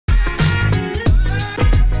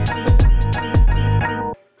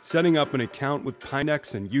Setting up an account with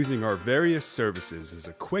Pinex and using our various services is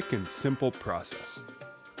a quick and simple process.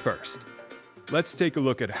 First, let's take a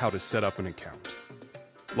look at how to set up an account.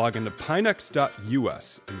 Log into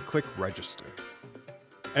pinex.us and click Register.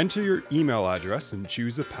 Enter your email address and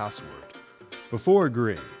choose a password. Before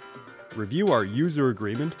agreeing, review our user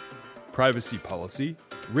agreement, privacy policy,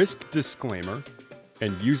 risk disclaimer,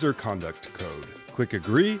 and user conduct code. Click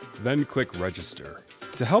Agree, then click Register.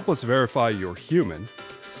 To help us verify you're human,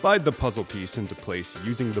 slide the puzzle piece into place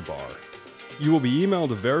using the bar. You will be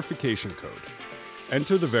emailed a verification code.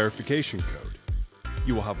 Enter the verification code.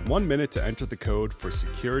 You will have 1 minute to enter the code for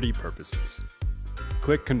security purposes.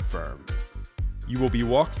 Click Confirm. You will be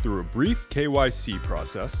walked through a brief KYC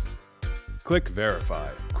process. Click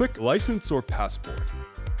Verify. Click License or Passport.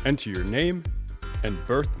 Enter your name and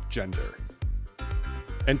birth gender.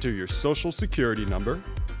 Enter your social security number,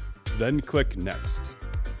 then click Next.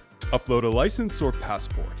 Upload a license or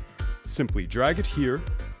passport. Simply drag it here,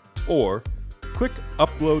 or click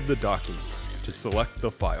Upload the document to select the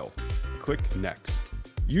file. Click Next.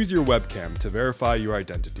 Use your webcam to verify your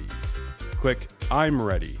identity. Click I'm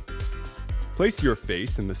ready. Place your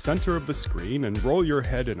face in the center of the screen and roll your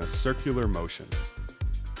head in a circular motion.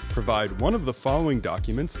 Provide one of the following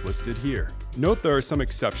documents listed here. Note there are some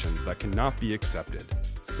exceptions that cannot be accepted.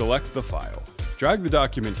 Select the file. Drag the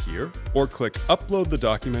document here, or click Upload the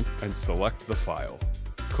document and select the file.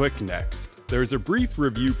 Click Next. There is a brief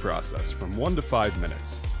review process from 1 to 5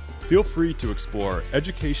 minutes. Feel free to explore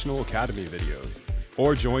Educational Academy videos,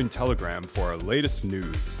 or join Telegram for our latest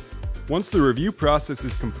news. Once the review process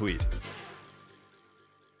is complete,